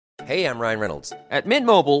Hey, I'm Ryan Reynolds. At Mint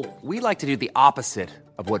Mobile, we like to do the opposite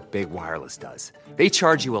of what Big Wireless does. They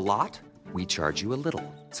charge you a lot, we charge you a little.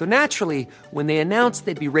 So naturally, when they announced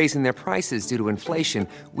they'd be raising their prices due to inflation,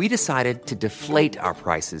 we decided to deflate our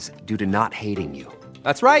prices due to not hating you.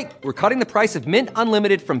 That's right. We're cutting the price of Mint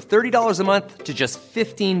Unlimited from $30 a month to just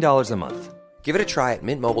 $15 a month. Give it a try at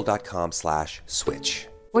mintmobile.com/switch.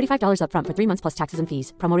 $45 up front for 3 months plus taxes and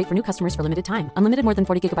fees. Promo rate for new customers for limited time. Unlimited more than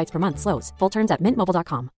 40 gigabytes per month. Slows full terms at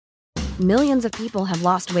mintmobile.com. Millions of people have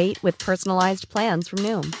lost weight with personalized plans from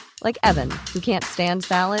Noom. Like Evan, who can't stand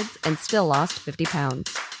salads and still lost 50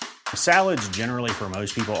 pounds. Salads generally for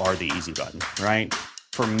most people are the easy button, right?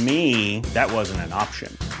 For me, that wasn't an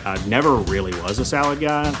option. I never really was a salad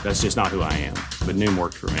guy. That's just not who I am. But Noom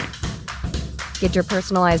worked for me. Get your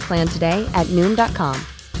personalized plan today at Noom.com.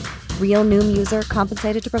 Real Noom user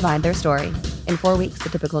compensated to provide their story. In 4 weeks, the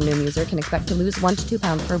typical Noom user can expect to lose 1 to 2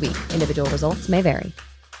 pounds per week. Individual results may vary.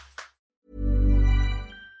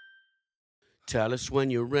 Tell us when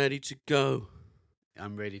you're ready to go.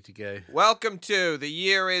 I'm ready to go. Welcome to The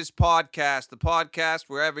Year Is Podcast, the podcast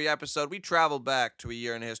where every episode we travel back to a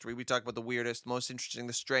year in history. We talk about the weirdest, most interesting,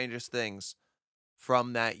 the strangest things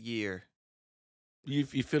from that year. You're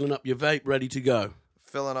filling up your vape, ready to go.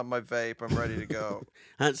 Filling up my vape, I'm ready to go.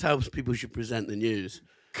 That's how people should present the news.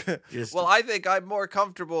 Well, I think I'm more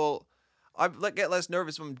comfortable. I get less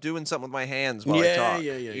nervous when I'm doing something with my hands while I talk.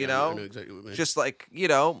 Yeah. You know? I know exactly what you mean. Just like, you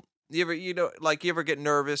ever get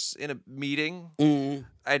nervous in a meeting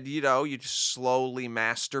and you just slowly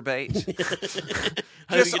masturbate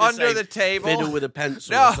just under the table, fiddle with a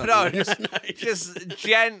pencil. No, just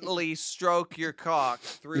gently stroke your cock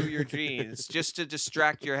through your jeans just to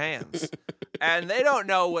distract your hands. And they don't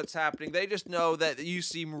know what's happening. They just know that you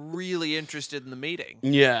seem really interested in the meeting.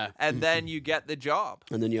 Yeah. And then you get the job.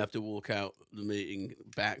 And then you have to walk out the meeting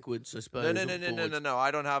backwards, I suppose. No.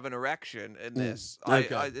 I don't have an erection in this.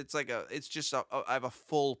 Okay. I have a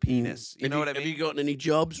full penis. You know what I mean? Have you gotten any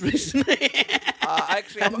jobs recently?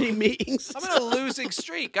 Actually, How many meetings? I'm in a losing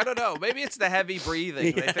streak. I don't know. Maybe it's the heavy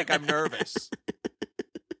breathing. They think I'm nervous.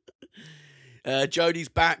 Jody's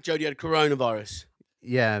back. Jody had coronavirus.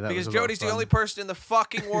 Yeah, that because was a lot of Jody's the fun. only person in the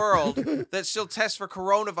fucking world that still tests for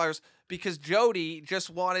coronavirus because Jody just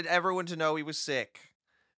wanted everyone to know he was sick.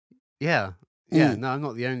 Yeah. No, I'm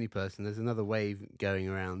not the only person. There's another wave going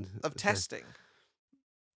around. Of testing.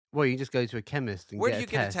 Well, you just go to a chemist and Where get do you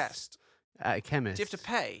get a test? At a chemist. Do you have to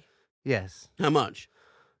pay? Yes. How much?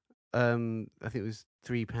 I think it was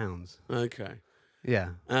 £3. Okay.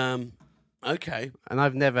 Yeah. Okay. And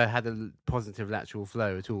I've never had a positive lateral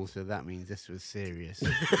flow at all, so that means this was serious.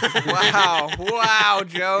 Wow,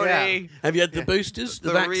 Jody. Yeah. Have you had the boosters?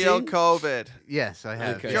 The vaccine? real COVID. Yes, I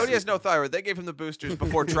have. Okay. Jody has no thyroid. They gave him the boosters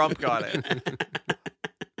before Trump got it.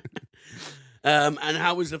 And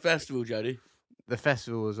how was the festival, Jody? The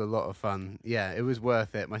festival was a lot of fun. Yeah, it was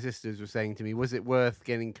worth it. My sisters were saying to me, was it worth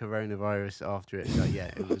getting coronavirus after it? Like, yeah,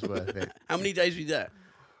 it was worth it. How many days were you there?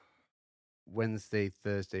 Wednesday,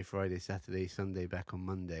 Thursday, Friday, Saturday, Sunday, back on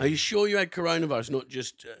Monday. Are you sure you had coronavirus, not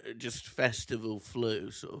just festival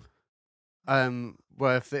flu, sort of?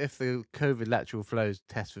 Well, if the COVID lateral flows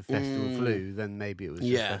test for festival flu, then maybe it was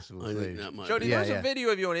just festival I flu. think that might Jody, be. there's a video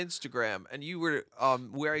of you on Instagram, and you were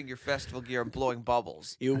wearing your festival gear and blowing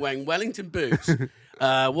bubbles. You were wearing Wellington boots.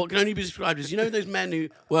 What can only be described as, those men who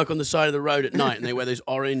work on the side of the road at night and they wear those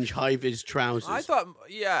orange high-vis trousers. I thought,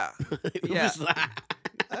 yeah. What yeah. was that?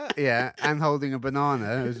 Yeah, and holding a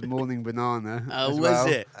banana. It was morning banana. Oh, as was well.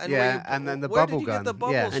 it? And Yeah, and then the where bubble did you gun. get the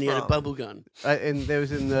bubbles Yeah. And he had a from? bubble gun. And there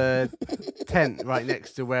was in the tent right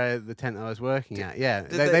next to where the tent I was working at. Yeah,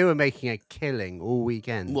 did they were making a killing all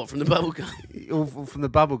weekend. What, from the bubble gun? All from the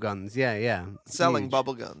bubble guns. Yeah. Selling Huge.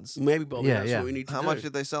 bubble guns. Maybe bubble Yeah, gun. That's yeah. what we need to How do. much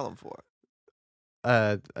did they sell them for?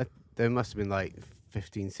 There must have been like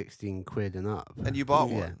 15, 16 quid and up. And you bought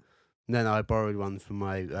Yeah. one? No, I borrowed one from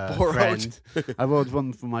my Borrowed? friend. I borrowed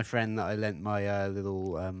one from my friend that I lent my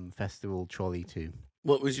little festival trolley to.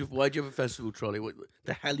 Why'd you have a festival trolley? What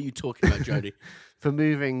the hell are you talking about, Jody? For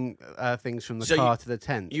moving things from the So car to the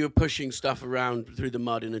tent. You were pushing stuff around through the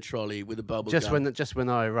mud in a trolley with a bubble gun. Just when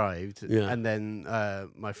I arrived, Yeah. and then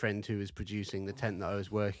my friend who was producing the tent that I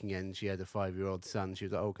was working in, she had a 5-year-old son. She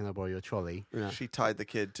was like, "Oh, can I borrow your trolley?" Yeah. She tied the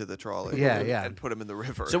kid to the trolley. Yeah. And put him in the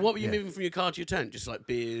river. So what were you Yeah. moving from your car to your tent? Just like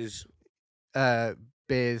beers?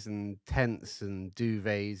 Beers and tents and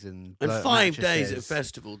duvets and And 5 days at a mattresses.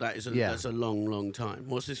 festival, that's a long, long time.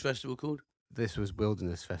 What's this festival called? This was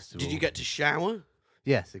Wilderness Festival. Did you get to shower?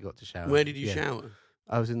 Yes, I got to shower. Where did you Yeah. shower?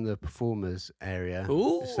 I was in the performers area.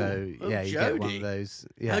 Ooh, So oh, yeah, you get one Jody. of those.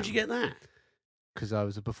 Yeah. How'd you get that? because I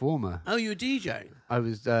was a performer. Oh, you a DJ? I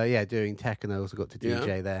was doing tech, and I also got to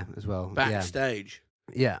DJ there as well. Backstage.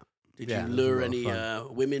 Yeah. Did Yeah, you it was a lure lot of any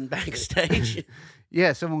fun. women backstage?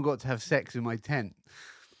 Yeah, someone got to have sex in my tent.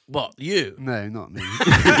 What, you? No, not me.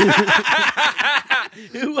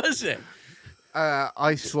 Who was it?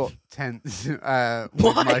 I swapped tents with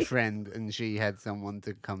my friend, and she had someone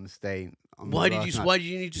to come stay. Why did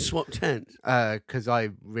you need to swap tents? Because I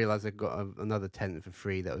realised I got another tent for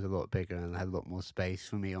free that was a lot bigger and had a lot more space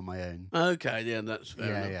for me on my own. Okay, yeah, that's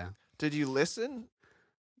fair enough. Yeah. Did you listen?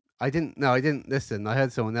 I didn't listen. I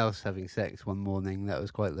heard someone else having sex one morning. That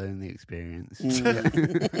was quite a lonely experience.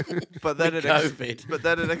 But then COVID. but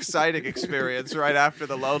then an exciting experience right after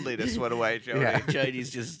the loneliness went away, Jody. Yeah.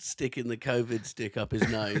 Jody's just sticking the COVID stick up his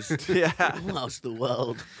nose. Yeah. Whilst the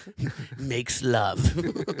world makes love.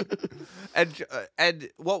 And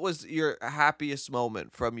what was your happiest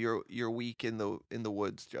moment from your week in the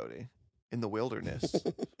woods, Jody? In the wilderness?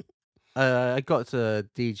 I got to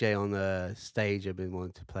DJ on a stage I've been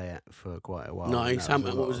wanting to play at for quite a while. and Nice. that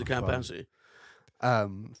was a What lot was the of fun. capacity?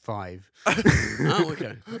 5. Oh,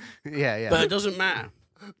 okay. Yeah. But it doesn't matter.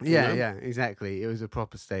 Yeah, know? exactly. It was a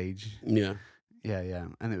proper stage. Yeah. Yeah,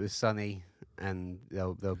 and it was sunny, and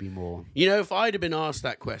there'll be more. You know, if I'd have been asked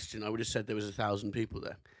that question, I would have said there was 1,000 people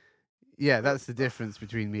there. Yeah, that's the difference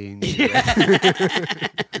between me and you.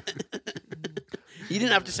 You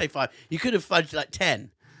didn't have to say 5. You could have fudged like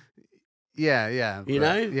 10. Yeah. You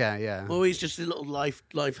but- know? Yeah. Always just a little life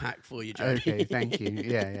hack for you, Jody. Okay, thank you.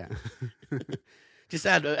 Yeah. Just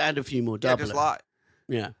add a few more. Yeah, Double just it. lie.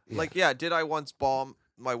 Yeah. Like, did I once bomb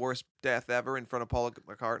my worst death ever in front of Paul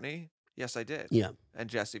McCartney? Yes, I did. Yeah. And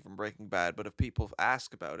Jesse from Breaking Bad. But if people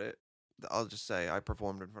ask about it, I'll just say I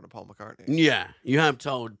performed in front of Paul McCartney. Yeah. You have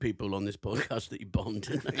told people on this podcast that you bombed.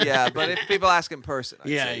 Yeah, but if people ask in person, I'd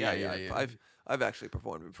Yeah, say, yeah. I've actually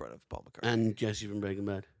performed in front of Paul McCartney And Jesse from Breaking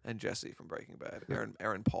Bad. and Jesse from Breaking Bad,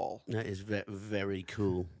 Aaron Paul, That is very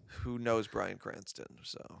cool. who knows Bryan Cranston.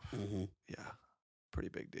 So Hmm. yeah, pretty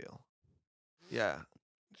big deal. Yeah,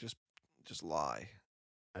 just lie.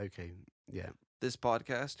 Okay, yeah. This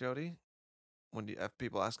podcast, Jody, if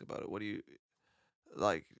people ask about it, what do you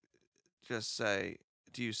like? Just say,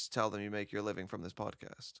 do you tell them you make your living from this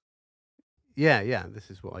podcast? Yeah,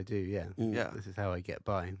 this is what I do, yeah. Mm. Yeah. This is how I get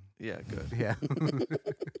by. Yeah, good. Yeah.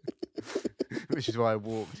 Which is why I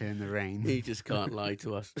walked here in the rain. He just can't lie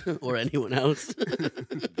to us or anyone else.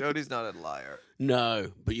 Jody's not a liar.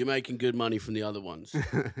 No, but you're making good money from the other ones.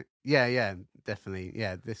 Yeah, definitely.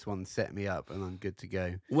 Yeah, this one set me up and I'm good to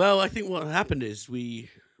go. Well, I think what happened is we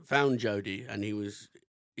found Jody and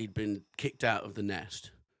he'd been kicked out of the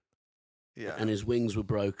nest Yeah. and his wings were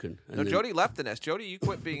broken. And No, then- Jody left the nest. Jody, you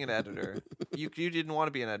quit being an editor. You didn't want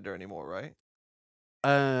to be an editor anymore, right?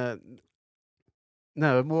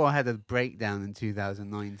 No, more I had a breakdown in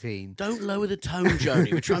 2019. Don't lower the tone,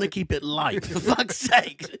 Jody. We're trying to keep it light, for fuck's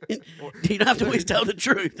sake. You don't have to always tell the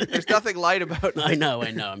truth. There's nothing light about I know,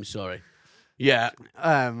 I'm sorry. Yeah.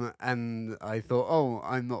 And I thought,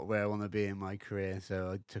 I'm not where I want to be in my career,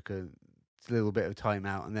 so I took a little bit of time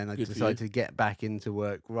out, and then I Good for decided you. to get back into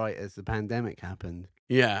work right as the pandemic happened.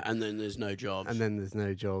 Yeah, and then there's no jobs. And then there's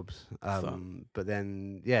no jobs. Fun. But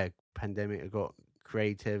then, pandemic, I got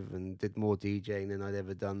creative and did more DJing than I'd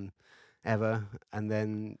ever done ever. And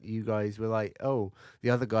then you guys were like, the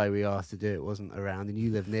other guy we asked to do it wasn't around, and you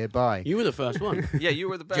live nearby. You were the first one. Yeah, you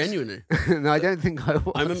were the best. Genuinely. No, I don't think I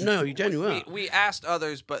was. No, you genuinely We asked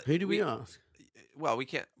others, but Who did we ask? Well, we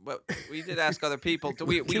can't. But we did ask other people.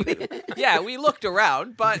 We looked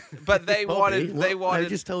around, but they Bobby, wanted what? I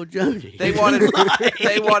just told Jody. they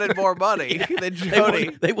wanted more money than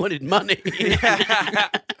Jody. They wanted money.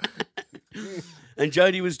 And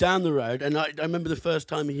Jody was down the road, and I remember the first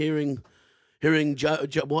time hearing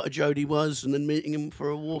what a Jody was, and then meeting him for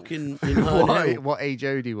a walk in Herne Hill. What A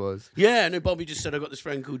Jody was. Yeah, no, Bobby just said I got this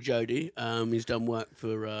friend called Jody. He's done work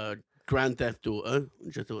for Grand Theft Auto,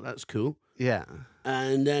 which I thought that's cool. Yeah.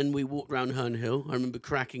 And then we walked around Herne Hill. I remember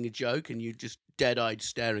cracking a joke, and you just dead-eyed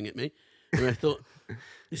staring at me, and I thought,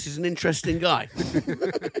 this is an interesting guy.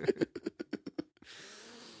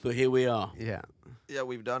 But here we are. Yeah. Yeah,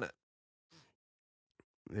 we've done it.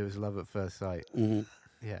 It was love at first sight. Mm-hmm.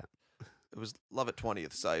 Yeah. It was love at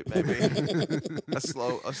 20th sight, maybe. a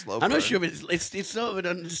slow. I'm burn. not sure if it's sort of an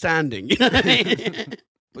understanding. You know what I mean?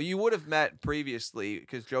 Well, you would have met previously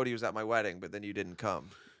because Jody was at my wedding, but then you didn't come.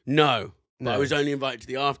 No. No. I was only invited to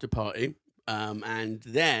the after party, and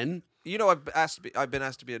then You know, I've been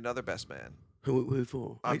asked to be another best man who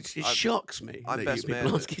for? It shocks me I'm that best you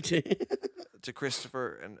people man. ask you to. to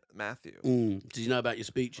Christopher and Matthew. Did you know about your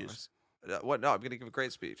speeches? What? No, I'm going to give a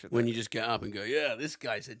great speech. When you just get up and go, yeah, this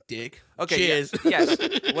guy's a dick. Okay, Cheers. Yes.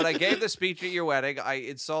 When I gave the speech at your wedding, I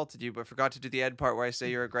insulted you, but forgot to do the end part where I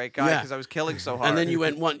say you're a great guy Yeah. because I was killing so hard. And then you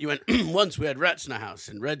went, once we had rats in the house,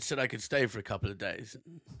 and Red said I could stay for a couple of days.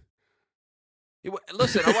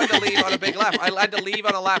 Listen, I wanted to leave on a big laugh. I had to leave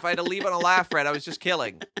on a laugh. I had to leave on a laugh, Fred. I was just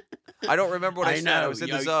killing. I don't remember what I said. I was in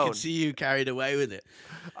the I zone. could see you carried away with it.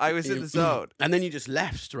 I was in the zone. And then you just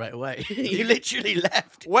left straight away. You literally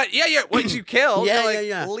left. What? Yeah. Once you kill, Yeah, you're like,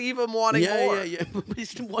 yeah. leave them wanting more. Yeah.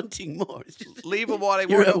 It's wanting more. It's just Leave them wanting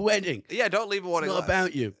you're more. at a wedding. Yeah, don't leave them wanting It's not less.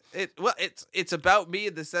 about you. It's about me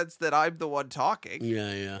in the sense that I'm the one talking.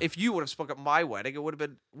 Yeah. If you would have spoken at my wedding, it would have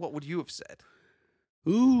been, what would you have said?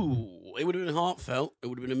 Ooh, it would have been heartfelt. It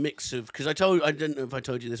would have been a mix of, because I don't know if I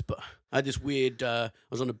told you this, but I had this weird. I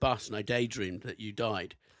was on a bus and I daydreamed that you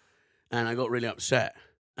died, and I got really upset.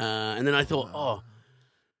 And then I thought,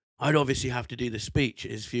 I'd obviously have to do the speech at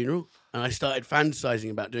his funeral, and I started fantasizing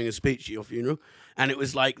about doing a speech at your funeral, and it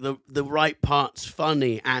was like the right parts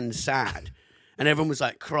funny and sad, and everyone was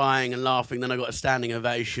like crying and laughing. Then I got a standing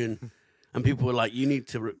ovation, and people were like, you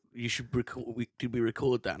should record. Did we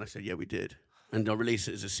record that? And I said, yeah, we did. And I released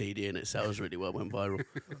it as a CD, and it sells really well, went viral.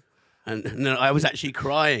 And then I was actually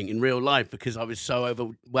crying in real life because I was so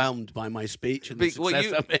overwhelmed by my speech and the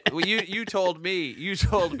success of it. You told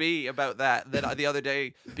me about that the other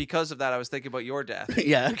day. Because of that, I was thinking about your death.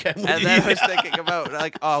 Yeah, okay. And then I was thinking about,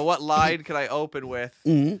 like, what line can I open with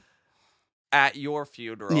at your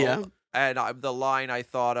funeral? Yeah. And the line I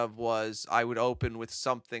thought of was, I would open with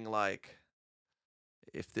something like,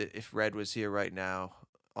 if Red was here right now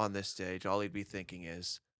on this stage, all he'd be thinking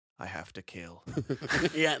is, I have to kill.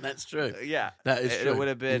 Yeah, that's true. Yeah, That is true. It would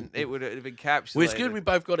have been capsulated. Well, it's good we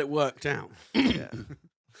both got it worked out. Yeah.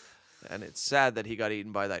 And it's sad that he got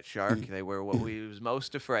eaten by that shark. They were what we was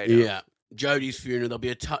most afraid of. Yeah. Jodie's funeral, there'll be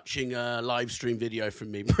a touching live stream video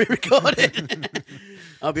from me pre-recorded.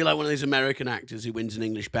 I'll be like one of those American actors who wins an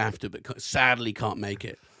English BAFTA but sadly can't make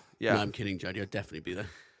it. Yeah. No, I'm kidding, Jodie. I'll definitely be there.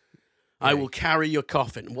 I will carry your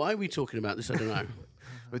coffin. Why are we talking about this? I don't know.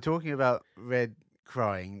 We're talking about Red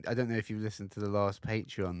crying. I don't know if you listened to the last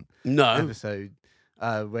Patreon No. episode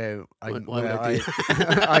where Why would I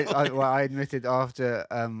do I admitted after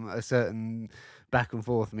a certain back and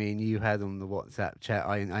forth me and you had on the WhatsApp chat,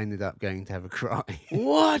 I ended up going to have a cry.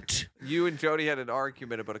 What? You and Jody had an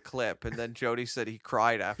argument about a clip, and then Jody said he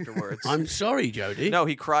cried afterwards. I'm sorry, Jodie. No,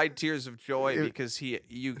 he cried tears of joy because you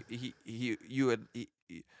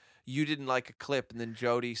didn't like a clip, and then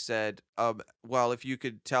Jody said, well, if you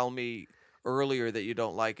could tell me earlier that you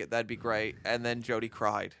don't like it, that'd be great. And then Jody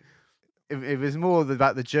cried. It was more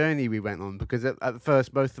about the journey we went on, because at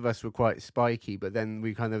first both of us were quite spiky, but then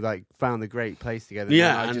we kind of like found a great place together.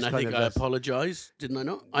 Yeah, and and I think I apologized, didn't I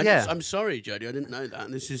not? I'm sorry, Jodie. I didn't know that.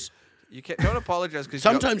 And this is Don't apologize because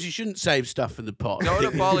sometimes you shouldn't save stuff for the pot. Don't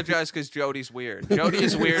apologize because Jody's weird. Jody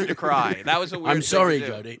is weird to cry. That was a weird. I'm sorry,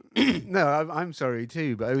 thing to do. Jodie. No, I'm sorry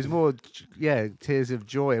too, but it was more, tears of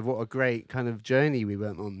joy of what a great kind of journey we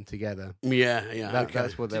went on together. Yeah.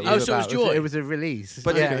 That's what that Oh, was so it was about. joy. It was a release.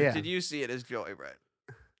 But yeah. did you see it as joy, Brett?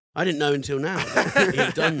 I didn't know until now that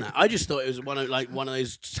he'd done that. I just thought it was one of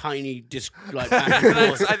those tiny disc back and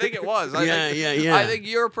forth. I think it was. Yeah. I think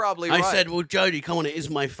you're probably right. I said, well, Jodie, come on, it is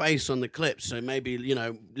my face on the clip, so maybe,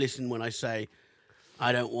 listen when I say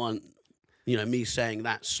I don't want, me saying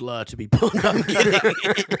that slur to be put. I'm kidding.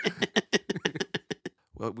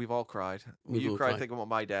 Well, we've all cried. We've You all cried cried. thinking about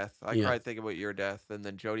my death. I Yeah. cried thinking about your death, and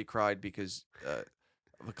then Jody cried because of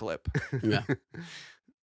a clip. Yeah,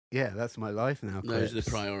 Yeah, that's my life now. those are the Clips.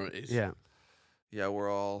 priorities. Yeah. Yeah,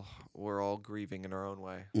 we're all grieving in our own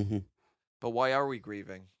way. Hmm. But why are we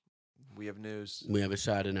grieving? We have news. We have a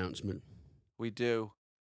sad announcement. We do.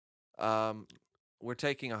 We're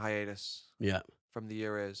taking a hiatus Yeah. from the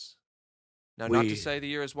Year Is. Now, not to We- say the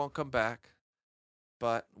Year Is won't come back,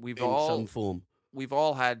 but In some form. we've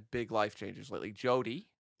all had big life changes lately. Jody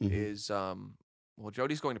Mhm. is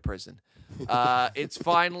Jody's going to prison. It's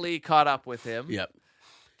finally caught up with him. Yep.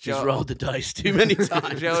 She's rolled the dice too many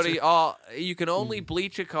times. Jody, you can only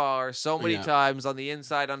bleach a car so many Yeah. times on the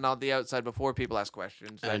inside and on the outside before people ask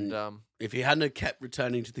questions. And If he hadn't have kept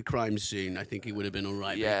returning to the crime scene, I think he would have been all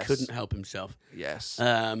right. Yes. But he couldn't help himself. yes,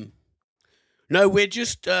 No, we're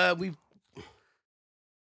just I'm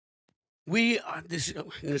going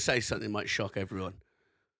to say something that might shock everyone.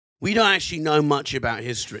 We don't actually know much about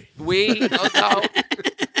history. Red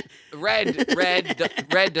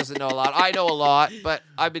doesn't know a lot. I know a lot, but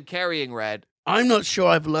I've been carrying Red. I'm not sure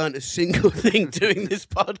I've learned a single thing doing this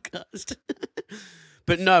podcast.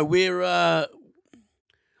 But no,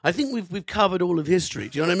 I think we've covered all of history.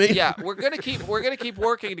 Do you know what I mean? Yeah, we're gonna keep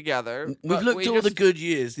working together. We've but looked we at all the just- good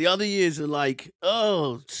years. The other years are like,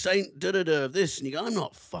 oh, Saint da-da-da of this. And you go, I'm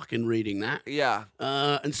not fucking reading that. Yeah,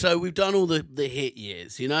 And so we've done all the hit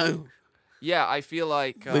years, you know? yeah. I feel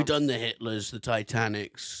like We've done the Hitlers, the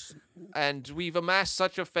Titanics. and we've amassed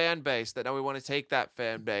such a fan base that now we want to take that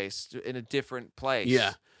fan base in a different place.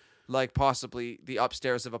 Yeah. Like possibly the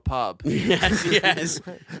upstairs of a pub. Yes.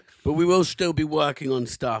 But we will still be working on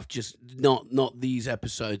stuff, just not these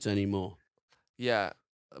episodes anymore. Yeah.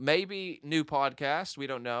 Maybe new podcast. We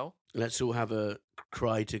don't know. Let's all have a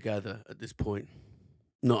cry together at this point.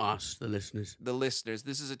 Not us, the listeners. The listeners,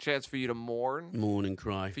 this is a chance for you to mourn, Mourn and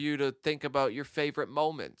cry. for you to think about your favorite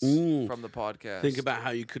moments Mm. from the podcast. Think about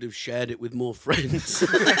how you could have shared it with more friends.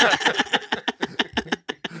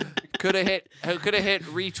 could have hit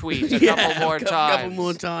retweet a couple more times. A couple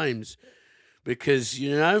more times. Because,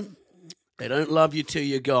 you know, they don't love you till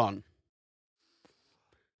you're gone.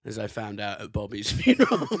 As I found out at Bobby's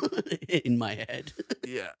funeral in my head.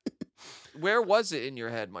 Yeah. Where was it in your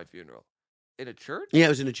head, my funeral? In a church? Yeah, it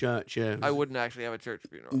was in a church, yeah. I wouldn't actually have a church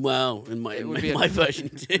funeral. Well, in my, It in would my, be a- my version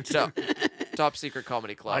did. No. Top Secret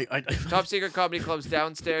Comedy Club. I Top Secret Comedy Club's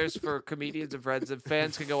downstairs for comedians and friends, and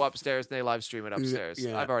fans can go upstairs and they live stream it upstairs.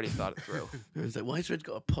 Yeah. I've already thought it through. I was like, why has Red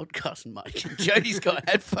got a podcast mic? And Jody's got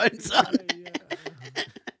headphones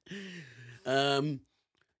on.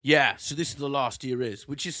 Yeah, so this is the last year is,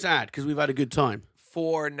 which is sad because we've had a good time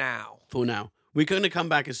For now. for now. We're going to come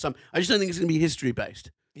back as some. I just don't think it's going to be history based.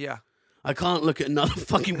 Yeah. I can't look at another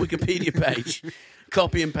fucking Wikipedia page,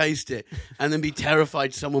 copy and paste it, and then be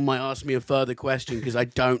terrified someone might ask me a further question because I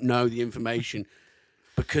don't know the information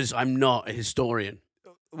because I'm not a historian.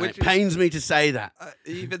 And Which it is- pains me to say that.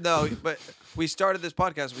 Even though, but we started this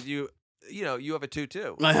podcast with you. You know, you have a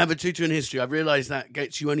 2-2. I have a tutor in history. I've realised that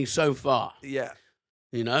gets you only so far, Yeah.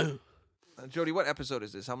 you know? Jody, what episode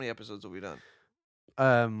is this? How many episodes have we done?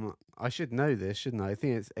 I should know this, shouldn't I? I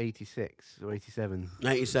think it's 86 or 87.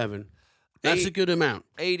 87. That's a good amount.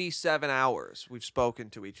 87 hours we've spoken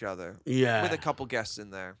to each other. Yeah. With a couple guests in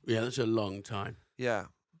there. Yeah, that's a long time. Yeah.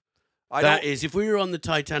 That is, if we were on the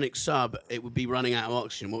Titanic sub, it would be running out of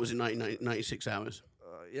oxygen. What was it, 96 hours?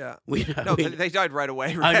 Yeah. We No, they died right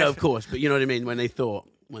away. I Right? know, of course, but you know what I mean. When they thought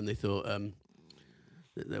that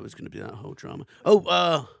there was going to be that whole drama.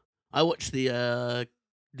 Oh, I watched the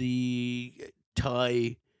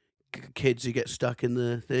Thai kids who get stuck in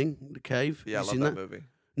the thing, the cave. Yeah, I You love seen that movie.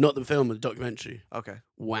 Not the film, the documentary. Okay.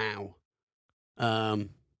 Wow. Yeah,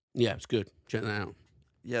 it's good. Check that out.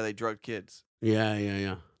 Yeah, they drugged kids.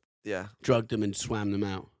 Yeah. Yeah. Drugged them and swam them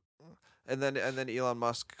out. And then Elon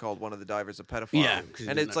Musk called one of the divers a pedophile. Yeah, 'cause he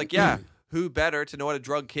and didn't it's know. like, yeah, who better to know how to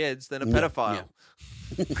drug kids than a Yeah, pedophile?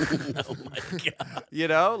 Oh my god. You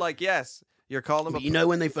know, like, yes, you're calling him But a you know,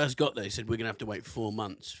 when they first got there, they said, we're going to have to wait 4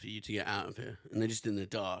 months for you to get out of here. And they're just in the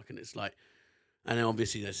dark. And it's like, and then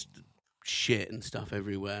obviously there's shit and stuff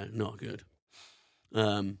everywhere. Not good.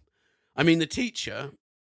 I mean, the teacher,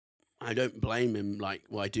 I don't blame him. Like,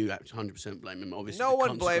 well, I do 100% blame him. Obviously, no the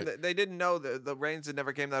one blamed consequence- it. They didn't know the rains had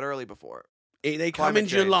never came that early before. They come Climate in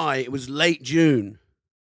change. July. It was late June.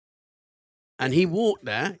 And he walked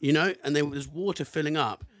there, you know, and there was water filling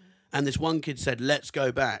up. And this one kid said, let's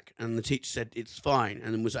go back. And the teacher said, it's fine.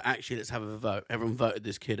 And then was like, actually, let's have a vote. Everyone voted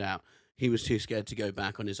this kid out. He was too scared to go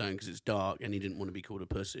back on his own because it's dark and he didn't want to be called a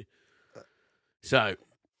pussy. So,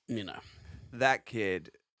 you know. That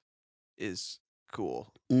kid is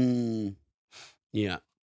cool. Yeah.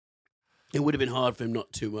 It would have been hard for him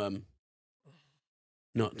not to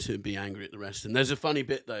be angry at the rest. And there's a funny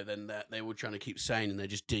bit, though, then that they were trying to keep sane and they're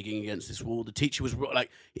just digging against this wall. The teacher was like,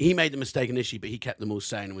 he made the mistake initially, but he kept them all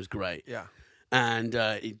sane and was great. Yeah. And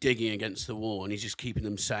digging against the wall, and he's just keeping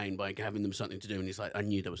them sane by having them something to do. And he's like, I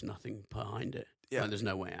knew there was nothing behind it. Yeah. Like, there's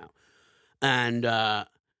no way out. And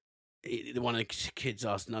one of the kids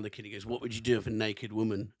asked another kid, he goes, what would you do if a naked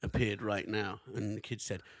woman appeared right now? And the kid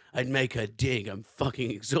said, I'd make her dig. I'm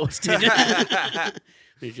fucking exhausted.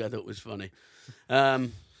 Which I thought was funny.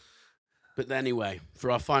 But anyway, for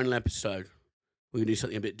our final episode, we're going to do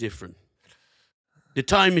something a bit different. The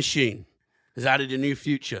Time Machine has added a new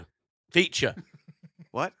feature.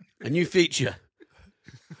 What? A new feature,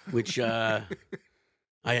 which I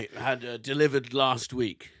had delivered last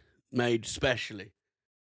week, made specially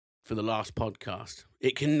for the last podcast.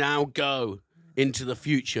 It can now go into the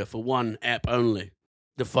future for one ep only,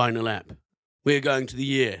 the final ep. We're going to the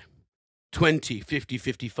year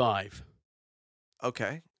 2055.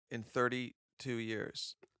 Okay. In 32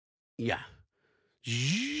 years. Yeah.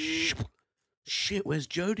 Shit, where's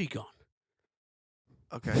Jody gone?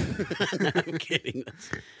 Okay. No, I'm kidding.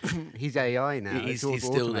 He's AI now. He's It's all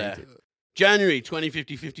still there. automated. January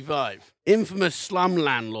 2050-55. Infamous slum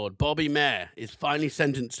landlord Bobby Mayer is finally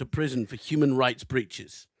sentenced to prison for human rights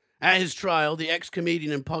breaches. At his trial, the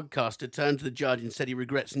ex-comedian and podcaster turned to the judge and said he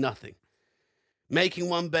regrets nothing. Making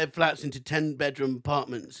one-bed flats into 10-bedroom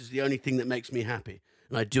apartments is the only thing that makes me happy,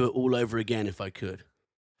 and I'd do it all over again if I could.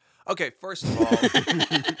 Okay, first of all,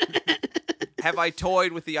 have I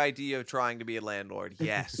toyed with the idea of trying to be a landlord?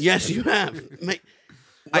 Yes. Yes, you have. Mate,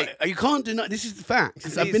 you can't deny. This is the fact.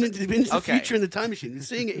 I've been into the Okay. future in the time machine. You're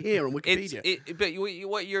seeing it here on Wikipedia. But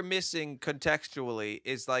what you're missing contextually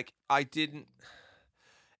is like I didn't.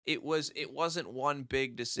 It wasn't one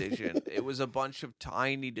big decision. It was a bunch of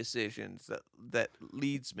tiny decisions that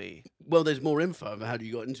leads me. Well, there's more info about how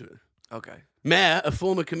you got into it. Okay. Mayer, a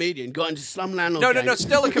former comedian, got into slum landlord. No,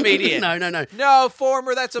 still a comedian. No. No,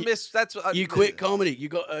 former. That's a miss. That's You quit comedy. You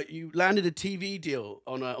got you landed a TV deal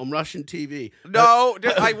on Russian TV. No,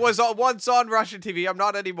 I was once on Russian TV. I'm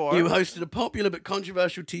not anymore. You hosted a popular but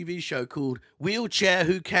controversial TV show called Wheelchair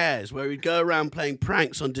Who Cares, where he'd go around playing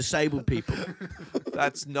pranks on disabled people.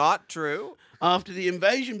 That's not true. After the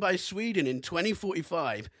invasion by Sweden in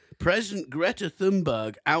 2045, President Greta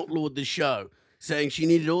Thunberg outlawed the show, saying she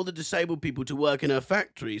needed all the disabled people to work in her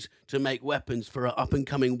factories to make weapons for her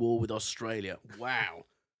up-and-coming war with Australia. Wow.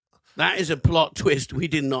 That is a plot twist we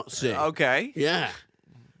did not see. Okay. Yeah.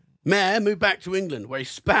 Mayer moved back to England, where he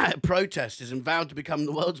spat at protesters and vowed to become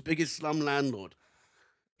the world's biggest slum landlord.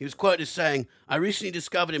 He was quoted as saying, "I recently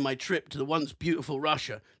discovered in my trip to the once beautiful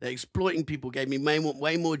Russia that exploiting people gave me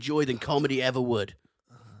way more joy than comedy ever would."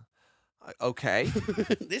 Okay.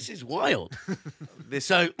 This is wild.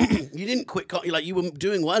 So you didn't quit like you were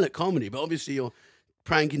doing well at comedy, but obviously your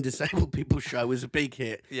pranking disabled people show was a big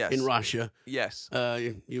hit Yes. in Russia. Yes.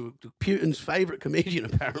 You were Putin's favorite comedian,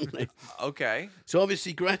 apparently. Okay. So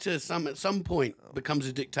obviously Greta at some point becomes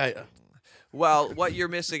a dictator. Well, what you're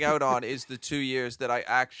missing out on is the 2 years that I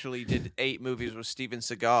actually did 8 movies with Steven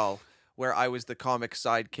Seagal, where I was the comic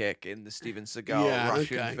sidekick in the Steven Seagal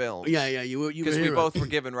Russian films. Yeah, you were Because we both were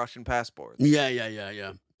given Russian passports. Yeah.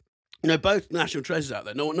 You know, both national treasures out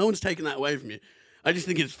there. No one's taken that away from you. I just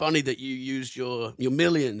think it's funny that you used your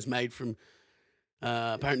millions made from.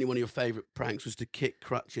 Apparently, one of your favourite pranks was to kick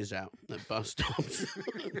crutches out at bus stops.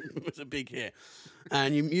 It was a big hit,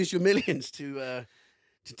 and you used your millions to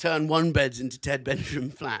turn one beds into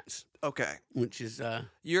 10-bedroom flats. Okay. Which is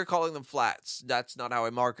You're calling them flats. That's not how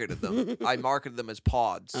I marketed them. I marketed them as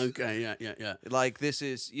pods. okay. Yeah. Like this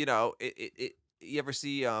is, you know, you ever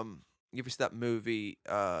see that movie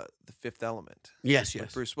The Fifth Element? Yes.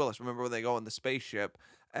 With Bruce Willis. Remember when they go on the spaceship,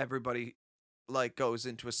 everybody like goes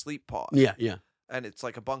into a sleep pod. Yeah. And it's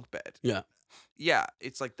like a bunk bed. Yeah. Yeah,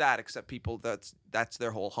 it's like that, except people that's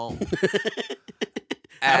their whole home.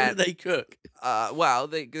 How do they cook? Well,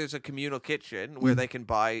 there's a communal kitchen where they can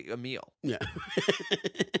buy a meal. Yeah.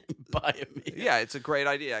 Buy a meal. Yeah, it's a great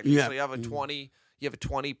idea. Actually. Yeah. So you have a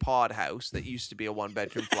 20 pod house that used to be a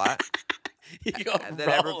 1-bedroom flat. And then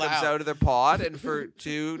everyone comes out of their pod, and for £2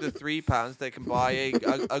 to £3, they can buy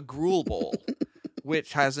a gruel bowl,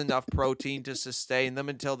 which has enough protein to sustain them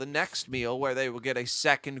until the next meal, where they will get a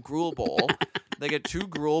second gruel bowl. They get 2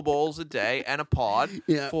 gruel bowls a day and a pod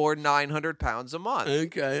for £900 a month.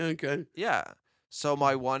 Okay. Yeah. So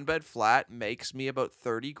my 1-bed flat makes me about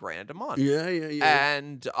 $30,000 a month. Yeah.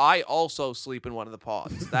 And I also sleep in one of the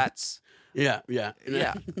pods. That's Yeah.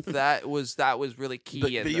 That was really key.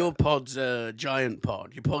 But your pod's a giant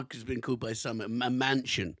pod. Your pod has been called by some a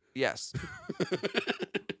mansion. Yes.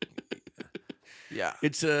 Yeah.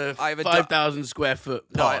 It's a I have a 5,000 square foot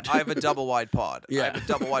pod. No, I have a double wide pod. Yeah. I have a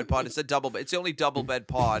double wide pod. It's the only double bed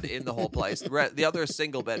pod in the whole place. The other are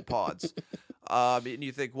single bed pods. And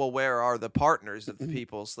you think, well, where are the partners of the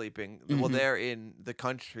people sleeping? Well, they're in the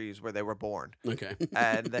countries where they were born. Okay.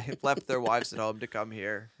 And they left their wives at home to come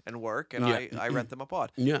here and work, and I rent them a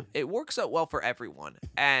pod. Yeah. It works out well for everyone,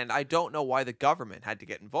 and I don't know why the government had to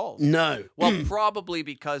get involved. No. Well, probably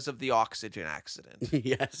because of the oxygen accident.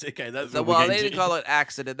 Yes. Okay. That's Well, they didn't call it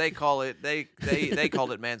accident. They call it they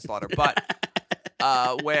called it manslaughter. But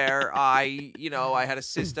where I had a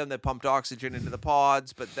system that pumped oxygen into the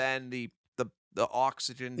pods, but then the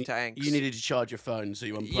oxygen tanks. You needed to charge your phone, so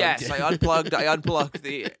you unplugged Yes, it. I unplugged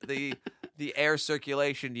the air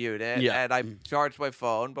circulation unit, and I charged my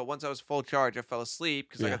phone. But once I was full charge, I fell asleep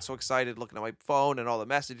because I got so excited looking at my phone and all the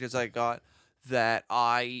messages I got that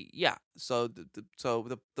I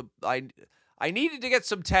needed to get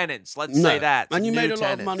some tenants. Let's say that. And you some made new a lot of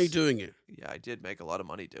tenants. money doing it. Yeah, I did make a lot of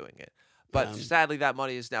money doing it, but sadly, that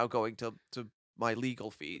money is now going to my legal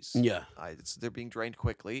fees. Yeah. They're being drained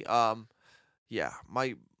quickly. Yeah,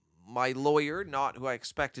 my lawyer, not who I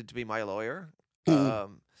expected to be my lawyer.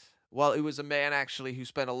 Well, it was a man actually who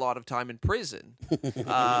spent a lot of time in prison.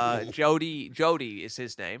 Jody is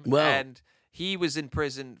his name. Wow. And he was in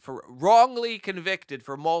prison for wrongly convicted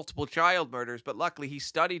for multiple child murders, but luckily he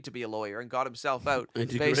studied to be a lawyer and got himself out. A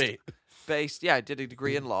degree. Did a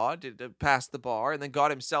degree in law, passed the bar, and then got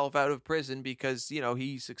himself out of prison because,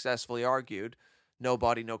 he successfully argued, no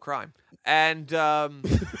body, no crime. And no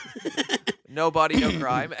body, no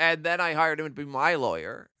crime. And then I hired him to be my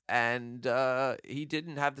lawyer. And he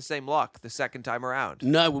didn't have the same luck the second time around.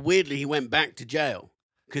 No, weirdly, he went back to jail.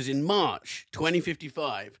 Because in March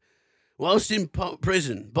 2055, whilst in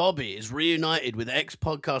prison, Bobby is reunited with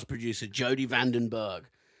ex-podcast producer Jody Vandenberg,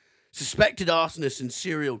 suspected arsonist and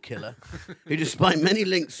serial killer, who, despite many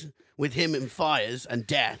links with him in fires and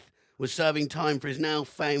death, was serving time for his now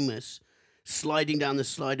famous sliding down the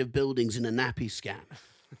slide of buildings in a nappy scam.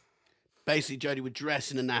 Basically, Jody would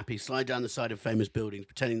dress in a nappy, slide down the side of famous buildings,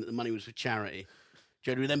 pretending that the money was for charity.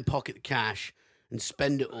 Jody would then pocket the cash and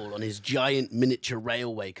spend it all on his giant miniature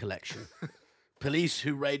railway collection. Police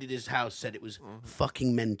who raided his house said it was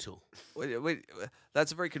fucking mental. Wait,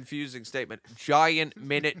 that's a very confusing statement. Giant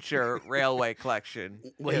miniature railway collection.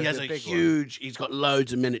 Well, he has a huge... He's got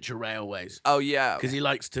loads of miniature railways. Oh, yeah. Because he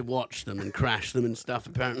likes to watch them and crash them and stuff,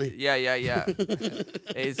 apparently. Yeah.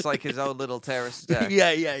 It's like his own little terrorist attack.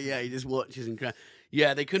 Yeah. He just watches and crash.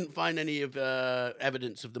 Yeah, they couldn't find any of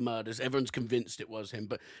evidence of the murders. Everyone's convinced it was him.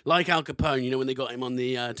 But like Al Capone, when they got him on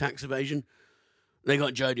the tax evasion, they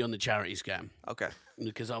got Jody on the charity scam. Okay.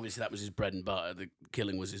 Because obviously that was his bread and butter. The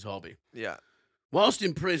killing was his hobby. Yeah. Whilst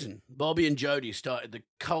in prison, Bobby and Jody started the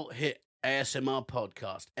cult hit ASMR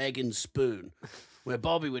podcast, Egg and Spoon, where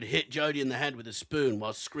Bobby would hit Jody in the head with a spoon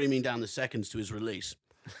while screaming down the seconds to his release.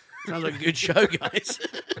 Sounds like a good show, guys.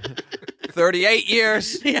 38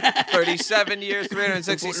 years, 37 years,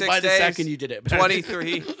 366 By the days. second you did it.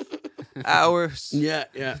 23 hours.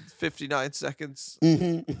 Yeah. 59 seconds.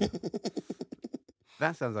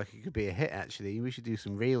 That sounds like it could be a hit, actually. We should do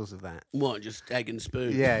some reels of that. What, just Egg and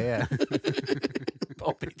Spoon? Yeah.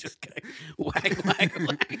 Bobby just going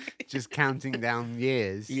whack. Just counting down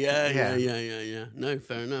years. Yeah. No,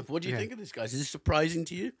 fair enough. What do you think of this, guys? Is this surprising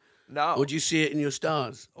to you? No. Or do you see it in your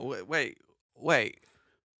stars? Wait.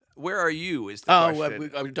 Where are you? Is the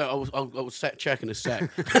question. I'll check in a sec.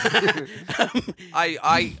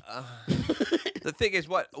 The thing is,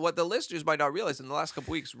 what the listeners might not realize in the last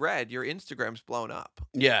couple weeks, Red, your Instagram's blown up.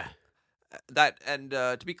 Yeah.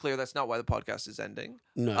 To be clear, that's not why the podcast is ending.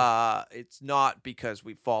 No. It's not because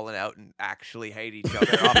we've fallen out and actually hate each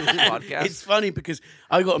other off this podcast. It's funny because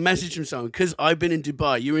I got a message from someone, because I've been in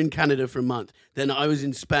Dubai, you were in Canada for a month, then I was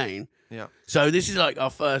in Spain. Yeah. So this is like our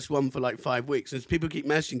first one for like 5 weeks. And people keep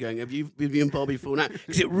messaging going, have you and Bobby fallen out?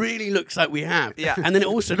 Because it really looks like we have. Yeah. And then it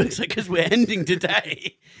also looks like, because we're ending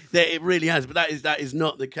today, that it really has. But that is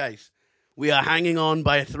not the case. We are hanging on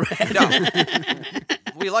by a thread. No.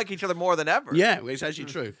 We like each other more than ever. Yeah, it's actually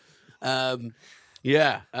true. I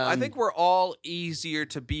think we're all easier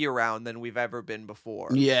to be around than we've ever been before.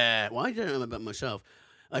 Yeah. Well, I don't know about myself.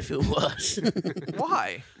 I feel worse.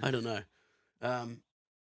 Why? I don't know.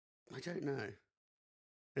 I don't know.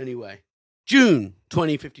 Anyway, June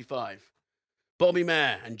 2055. Bobby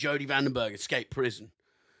Mayer and Jody Vandenberg escape prison.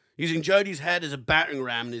 Using Jody's head as a battering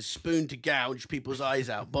ram and his spoon to gouge people's eyes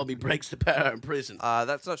out, Bobby breaks the pair out in prison.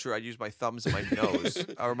 That's not true. I'd use my thumbs and my nose,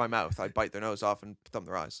 or my mouth. I'd bite their nose off and thumb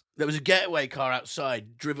their eyes. There was a getaway car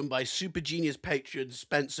outside, driven by super genius patrons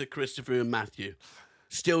Spencer, Christopher, and Matthew.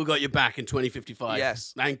 Still got your back in 2055.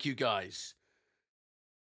 Yes. Thank you, guys.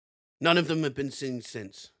 None of them have been seen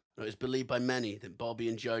since. It is believed by many that Bobby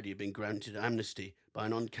and Jody have been granted amnesty by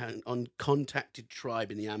an uncontacted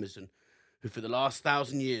tribe in the Amazon, who for the last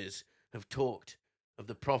 1,000 years have talked of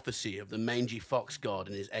the prophecy of the mangy fox god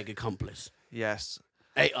and his egg accomplice. Yes.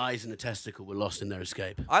 8 eyes and a testicle were lost in their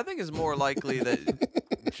escape. I think it's more likely that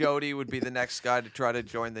Jody would be the next guy to try to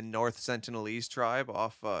join the North Sentinelese tribe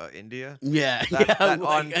off India. Yeah. That like,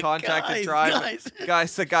 uncontacted tribe.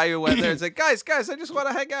 Guys, the guy who went there and said, guys, I just want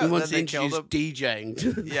to hang out. He And wants then to they killed introduce him.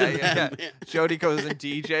 DJing. Yeah. Jody goes and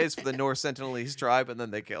DJs for the North Sentinelese tribe, and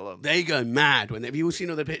then they kill him. They go mad when have you all seen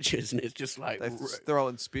all the pictures? And it's just like They're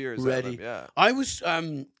throwing spears ready. at him. Yeah. I was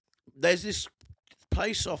there's this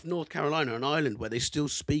place off North Carolina, an island where they still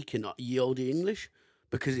speak in ye olde English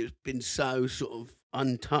because it's been so sort of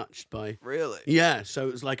untouched by. Really? Yeah, so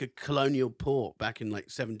it was like a colonial port back in like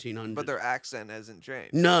 1700. But their accent hasn't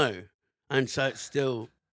changed. No, and so it's still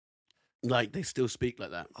like they still speak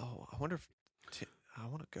like that. Oh, I wonder if I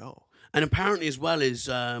want to go. And apparently, as well as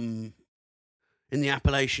in the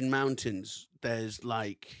Appalachian Mountains, there's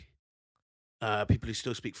like people who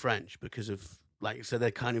still speak French because of so they're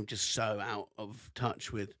kind of just so out of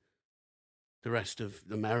touch with the rest of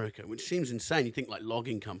America, which seems insane. You think like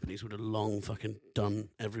logging companies would have long fucking done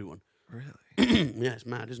everyone. Really? Yeah, it's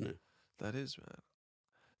mad, isn't it? That is mad.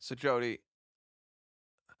 So Jody,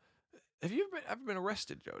 have you ever been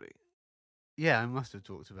arrested, Jody? Yeah, I must have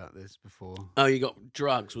talked about this before. Oh, you got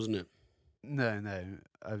drugs, wasn't it? No,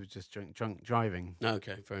 I was just drunk driving.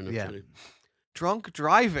 Okay, fair enough. Yeah. Jody. Drunk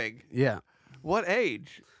driving? Yeah, What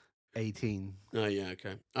age? 18. Oh, yeah,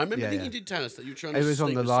 okay. I remember. I think Yeah. you did tell us that you were trying to. It was on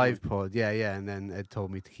sleep the with live someone. pod. Yeah, and then Ed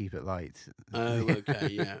told me to keep it light. Oh, okay,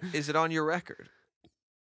 yeah. Is it on your record?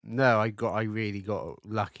 No, I really got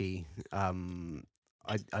lucky.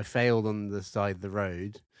 I failed on the side of the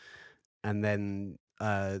road, and then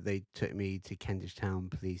they took me to Kentish Town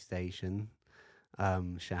Police Station.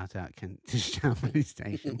 Shout out Kentish Town Police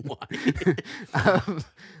Station. Why? um,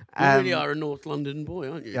 You really are a North London boy,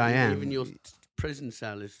 aren't you? Yeah, I am. Even your prison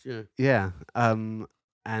cell is, yeah. Yeah.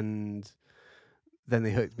 And then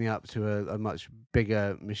they hooked me up to a much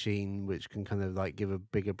bigger machine, which can kind of like give a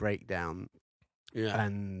bigger breakdown. Yeah.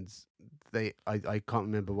 And I can't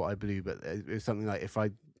remember what I blew, but it was something like if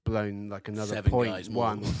I'd blown like another 7 guys more.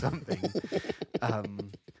 0.1 or something,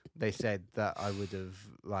 they said that I would have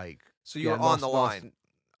like. So you were on the lost- line.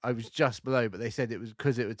 I was just below, but they said it was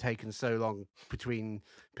because it had taken so long between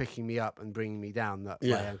picking me up and bringing me down that my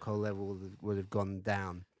Yeah. alcohol level would have gone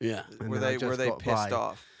down. Yeah. And Were then I they just got pissed by.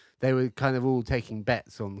 off? They were kind of all taking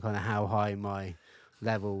bets on kind of how high my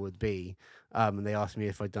level would be. And they asked me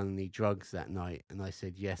if I'd done any drugs that night, and I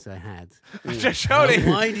said yes, I had. Jody.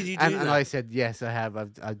 Why did you do And that? I said yes, I have.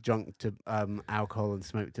 I've drunk to alcohol and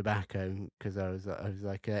smoked tobacco because I was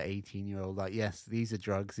like an 18-year-old. Like yes, these are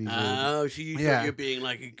drugs. These are Oh, so you thought Yeah. you were being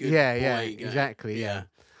like a good yeah, boy. yeah, guy. exactly, yeah.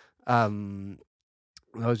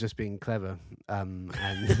 I was just being clever, and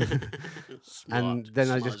Smart, and then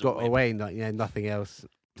I smart just as a got whip. away. Like nothing else.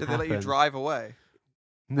 Did they let you happened. drive away?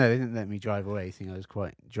 No, they didn't let me drive away, seeing I was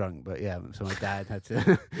quite drunk. But yeah, so my dad had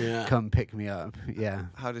to Yeah. come pick me up. Yeah,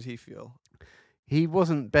 How did he feel? he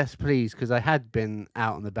wasn't best pleased because I had been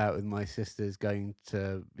out and about with my sisters, going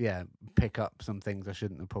to pick up some things I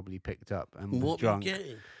shouldn't have probably picked up, and was What were you drunk.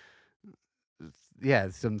 getting? Yeah,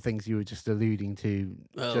 some things you were just alluding to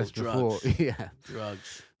Oh, just before. drugs. Yeah.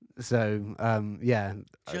 Drugs. So yeah,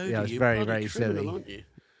 Jody, I was you're very bloody very criminal, silly. aren't you?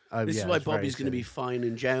 Oh, This yeah, is I why was very Bobby's going to be silly. fine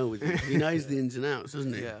in jail with you. He knows the ins and outs,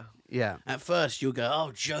 doesn't he? Yeah. Yeah, At first, you'll go,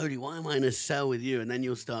 "Oh, Jody, why am I in a cell with you?" And then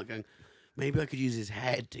you'll start going, "Maybe I could use his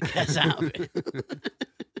head to get us out of it."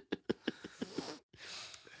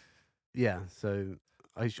 yeah. So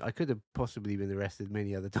I could have possibly been arrested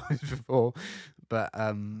many other times before, but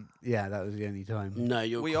yeah, that was the only time. No,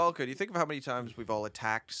 you're. We all could. You think of how many times we've all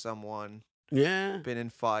attacked someone, Yeah. been in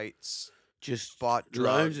fights. Just bought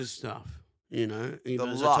loads drugs. of stuff. You know, even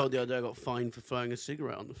The as I luck. told the other day, I got fined for throwing a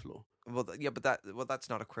cigarette on the floor. Well, yeah, but that's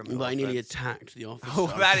not a criminal. But I nearly offense. attacked the officer. Oh,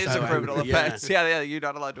 I was that is so a criminal angry. Yeah. offense. Yeah, you're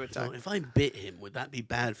not allowed to So attack. if I bit him, would that be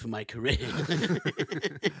bad for my career?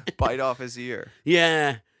 Bite off his ear.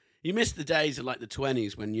 Yeah, you miss the days of like the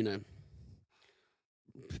 20s when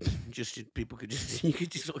people could just you could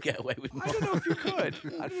just sort of get away with. I don't know if you could.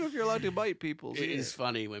 I don't know if you're allowed to bite people's It ears. is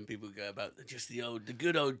funny when people go about just the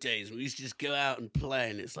good old days when we used to just go out and play,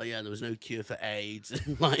 and it's like, yeah, there was no cure for AIDS,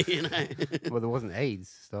 and like Well, there wasn't AIDS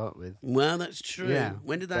to start with. Well, that's true. Yeah,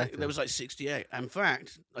 When did that? better. That was like 68. In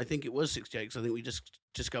fact, I think it was 68 because I think we just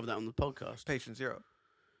discovered that on the podcast. Patient zero.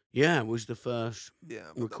 Yeah, it was the first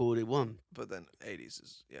Yeah. recorded one. But then 80s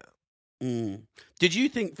is, yeah. Mm. Did you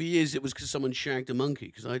think for years it was because someone shagged a monkey?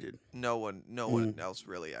 Because I did. No one else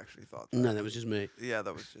really actually thought that. No, that was just me, Yeah,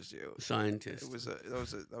 that was just you. scientist. It was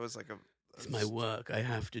that was like a. It's my work. I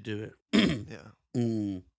have to do it. Yeah.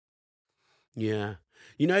 Mm. Yeah.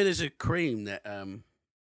 You know, there's a cream that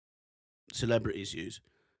celebrities use,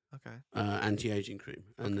 Okay. anti-aging cream,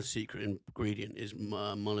 and the secret ingredient is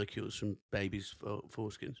molecules from babies'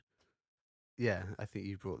 foreskins. Yeah, I think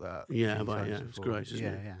you brought that up. Yeah, a few but times yeah, it's before. gross, isn't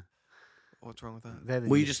yeah, it? Yeah, What's wrong with that? They're the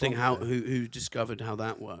Well, you new just think sponsor. who discovered how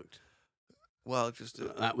that worked? Well, just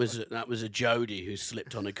That was a Jody who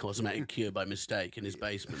slipped on a cosmetic cure by mistake in his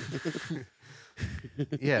basement.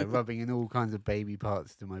 Yeah, rubbing in all kinds of baby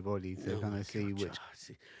parts to my body to Oh kind my of see God, which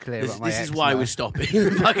Joe, clear This, up my this is why eczema. we're stopping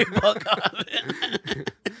the fucking podcast.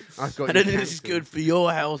 I've got I don't you think this is cancelled. good for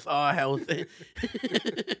your health, our health.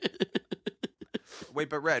 Wait,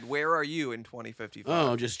 but Red, where are you in 2055? Oh,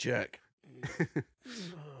 I'll just check.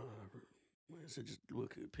 Where's it? Just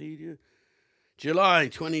Wikipedia. July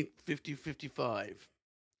 55.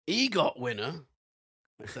 EGOT winner.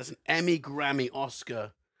 So that's an Emmy, Grammy,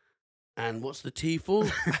 Oscar, and what's the T for?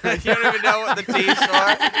 You don't even know what the T's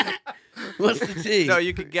are. What's the T? No,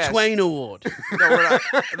 you can guess. Twain Award. No, we're not.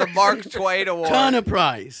 The Mark Twain Award. Turner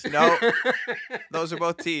Prize. No, those are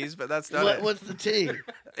both T's, but that's not it. What's the T? An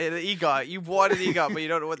EGOT. You've won an EGOT, but you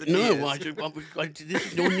don't know what the T is.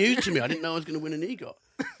 This is all news to me. I didn't know I was going to win an EGOT.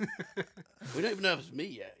 We don't even know if it's me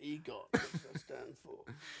yet. EGOT. What does that stand for?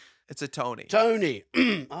 It's a Tony. Tony.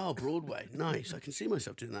 Oh, Broadway. Nice. I can see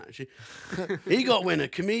myself doing that, actually. EGOT winner,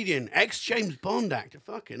 comedian, ex-James Bond actor.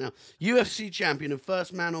 Fucking hell. UFC champion and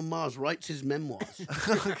first man on Mars writes his memoirs.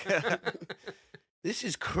 This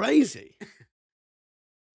is crazy.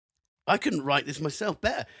 I couldn't write this myself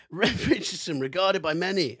better. Red Richardson, regarded by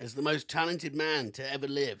many as the most talented man to ever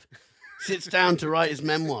live, sits down to write his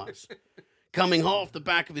memoirs. Coming hot off the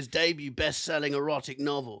back of his debut best-selling erotic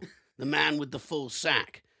novel, The Man with the Full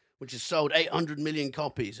Sack, which has sold 800 million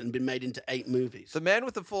copies and been made into 8 movies. The Man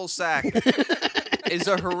with the Full Sack is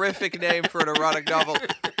a horrific name for an erotic novel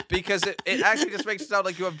because it actually just makes it sound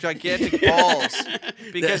like you have gigantic balls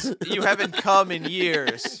because you haven't come in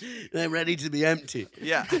years. They're ready to be empty.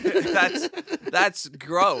 Yeah, that's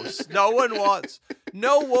gross. No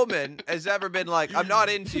woman has ever been like, I'm not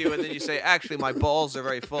into you, and then you say, actually, my balls are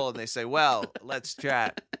very full, and they say, well, let's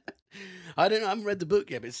chat. I don't know. I haven't read the book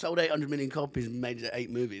yet, but it sold 800 million copies and made it 8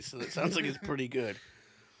 movies, so that sounds like it's pretty good.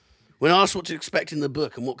 When asked what to expect in the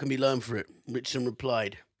book and what can be learned from it, Richardson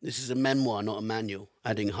replied, "This is a memoir, not a manual,"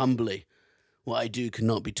 adding humbly, "What I do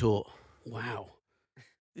cannot be taught." Wow.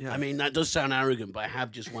 Yeah. I mean, that does sound arrogant, but I have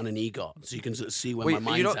just won an EGOT, so you can sort of see where my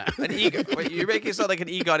mind's at. An EGOT. Wait, you're making it sound like an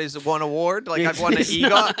EGOT is one award? Like I've won an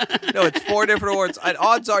EGOT? No, it's 4 different awards. And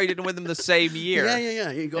odds are you didn't win them the same year.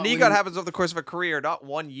 Yeah. An EGOT happens over the course of a career, not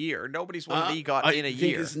 1 year. Nobody's won an EGOT in a I think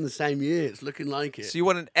year. it's in the same year. It's looking like it. So you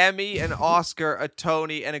won an Emmy, an Oscar, a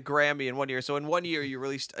Tony, and a Grammy in 1 year. So in 1 year, you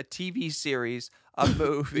released a TV series, a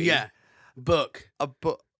movie. Yeah. Book. A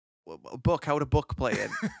book. How would a book play in?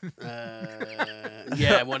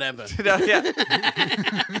 Yeah, whatever. No, yeah.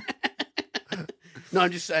 No,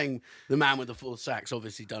 I'm just saying the Man with the Full Sack's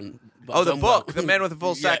obviously done. Oh, the done book, well. The Man with the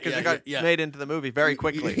Full Sack, because it got yeah. made into the movie very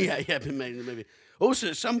quickly. Yeah, been made in the movie. Also,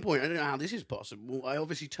 at some point, I don't know how this is possible, I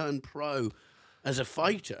obviously turned pro as a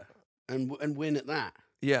fighter and win at that,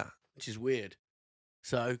 Yeah. which is weird.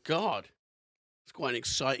 So, God, it's quite an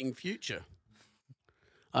exciting future.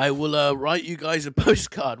 I will write you guys a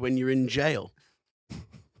postcard when you're in jail.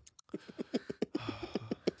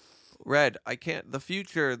 Red, I can't. The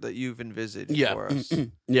future that you've envisaged for us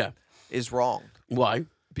Yeah. is wrong Why?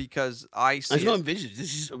 because I see It's not it. envisaged.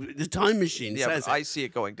 This is the time machine. Yeah, says but I it. see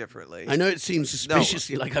it going differently. I know it seems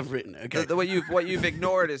suspiciously like I've written it. Okay. What you've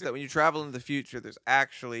ignored is that when you travel into the future, there's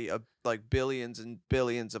actually like billions and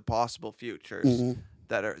billions of possible futures. Mm-hmm.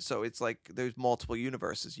 That are so it's like there's multiple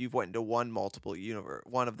universes. You've went into one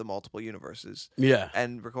of the multiple universes, Yeah.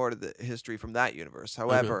 and recorded the history from that universe.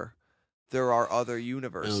 However, there are other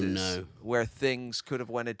universes where things could have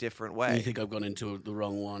went a different way. You think I've gone into the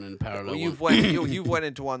wrong one and parallel Well, one? you've went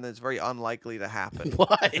into one that's very unlikely to happen.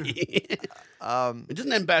 Why? It It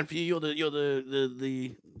doesn't end bad for you. You're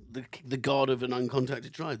the god of an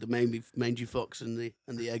uncontacted tribe, the mangy fox and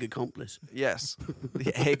the egg accomplice. Yes,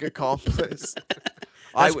 the egg accomplice.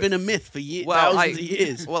 That's been a myth for thousands of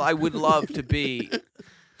years. Well, I would love to be.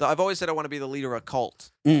 I've always said I want to be the leader of a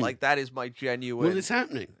cult. Like that is my genuine. Well, it's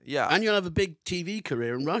happening. Yeah. And you'll have a big TV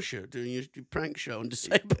career in Russia doing your prank show and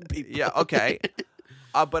disable people. Yeah. Okay.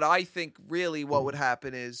 But I think really what would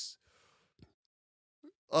happen is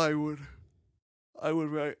I would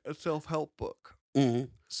write a self-help book. Mm-hmm.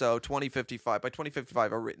 So 2055. By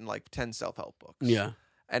 2055, I've written like 10 self-help books. Yeah.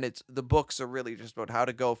 And the books are really just about how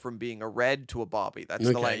to go from being a Red to a Bobby. That's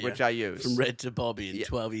the language I use. From Red to Bobby in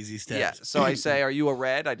 12 easy steps. Yeah. So I say, "Are you a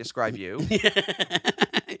Red?" I describe you.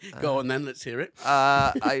 Go on then, let's hear it.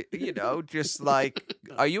 Just like,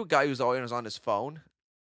 are you a guy who's always on his phone?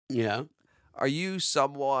 Yeah. Are you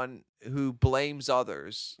someone who blames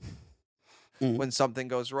others when something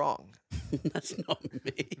goes wrong? That's not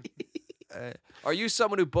me. Are you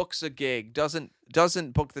someone who books a gig, doesn't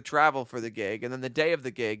book the travel for the gig, and then the day of the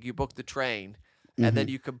gig you book the train, and then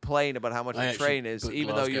you complain about how much the train is,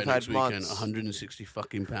 even though you've had months. 160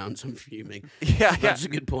 fucking pounds. I'm fuming. Yeah, That's a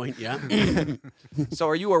good point. Yeah. So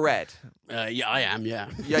are you a Red? Yeah, I am. Yeah.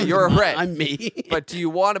 Yeah, you're a Red. I'm me. But do you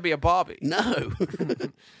want to be a Bobby? No.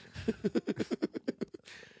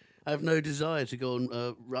 I have no desire to go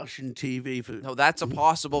on Russian TV for. No, that's a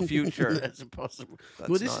possible future. That's impossible. That's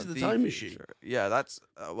Well, this not is the time future. machine. Yeah, that's.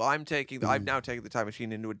 I've now taken the time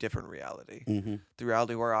machine into a different reality. The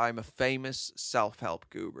reality where I'm a famous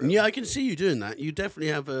self-help guru. Yeah, I can see you doing that. You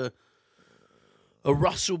definitely have a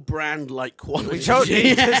Russell Brand like quality. We don't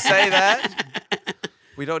need to say that.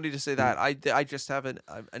 We don't need to say that. I just have an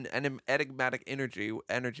enigmatic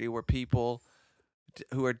energy where people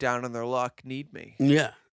who are down on their luck need me.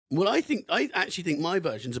 Yeah. Well, I actually think my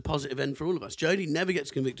version's a positive end for all of us. Jody never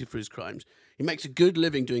gets convicted for his crimes. He makes a good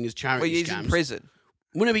living doing his charity Well, he's scams. in prison.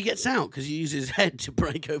 Whenever he gets out, because he uses his head to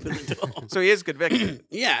break open the door. So he is convicted.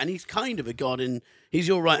 Yeah, and he's kind of a god he's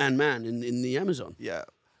your right-hand man in the Amazon. Yeah.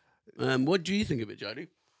 What do you think of it, Jody?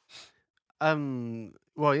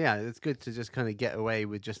 Well, yeah, it's good to just kind of get away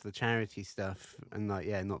with just the charity stuff and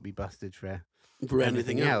not be busted for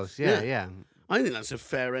Anything else. Yeah. I think that's a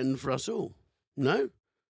fair end for us all. No?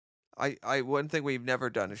 One thing we've never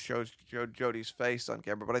done is show Jody's face on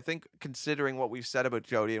camera, but I think considering what we've said about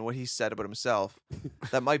Jody and what he's said about himself,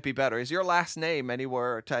 that might be better. Is your last name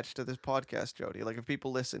anywhere attached to this podcast, Jody? Like, if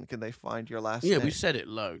people listen, can they find your last name? Yeah, we've said it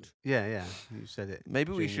loads. Yeah, you said it.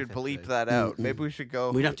 Maybe we during should this bleep episode. that out. Maybe we should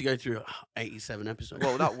go. We'd have to go through 87 episodes.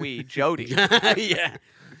 Well, not we, Jody. Yeah.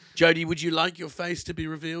 Jody, would you like your face to be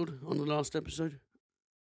revealed on the last episode?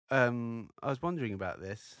 I was wondering about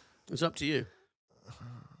this. It's up to you.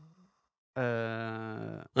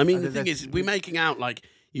 I I mean, the thing is, we're making out like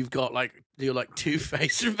you've got you're like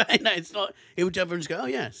Two-Face and Bane. No, it's not. It would everyone just go, oh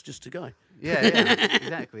yeah, it's just a guy. Yeah,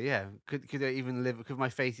 exactly. Yeah, could I even live? Could my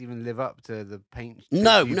face even live up to the paint?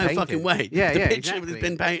 No, you no painted? fucking way. Yeah, the yeah, picture exactly. that's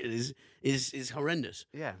been painted is horrendous.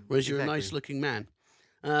 Yeah, Whereas you're a exactly. nice looking man.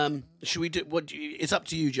 Should we do? It's up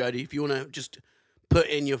to you, Jody. If you want to just put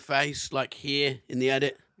in your face, like here in the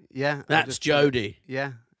edit. Yeah, I'll That's just- Jody.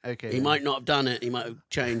 Yeah, okay. He then. might not have done it. He might have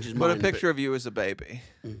changed his Put mind. a picture of you as a baby.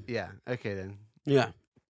 Yeah, okay then. Yeah.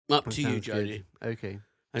 Up That to you, sounds good. Jody. Okay.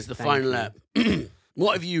 As the Thank final you. app.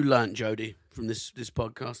 What have you learnt, Jody, from this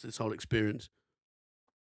podcast, this whole experience?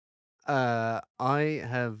 I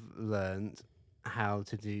have learned how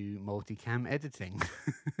to do multicam editing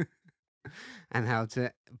and how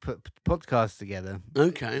to put podcasts together.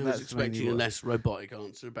 Okay, I was That's expecting mainly a what- less robotic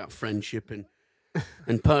answer about friendship and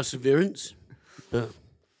perseverance, but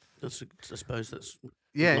I suppose that's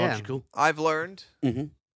Yeah, yeah. logical. I've learned hmm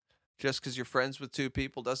just because you're friends with two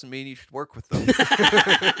people doesn't mean you should work with them.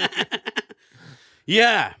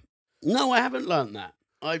 Yeah. No, I haven't learnt that.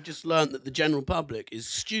 I've just learnt that the general public is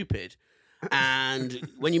stupid. And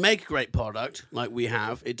when you make a great product, like we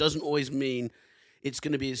have, it doesn't always mean it's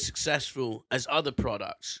going to be as successful as other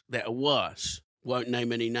products that are worse. Won't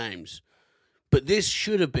name any names. But this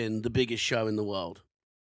should have been the biggest show in the world.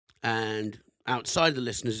 And outside the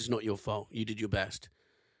listeners, it's not your fault. You did your best.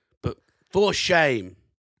 But for shame,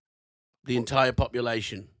 the entire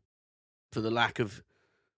population, for the lack of...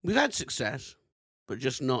 We've had success, but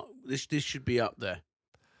just not... This should be up there.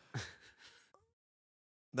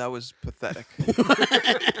 That was pathetic.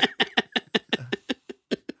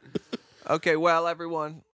 Okay, well,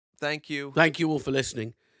 everyone, thank you. Thank you all for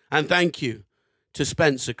listening. And thank you to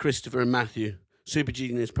Spencer, Christopher and Matthew, Super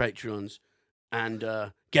Genius Patreons, and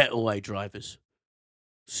Getaway Drivers.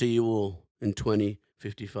 See you all in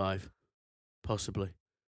 2055. Possibly.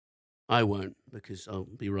 I won't, because I'll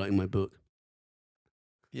be writing my book.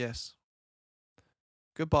 Yes.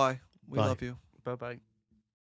 Goodbye. We Bye. love you. Bye-bye.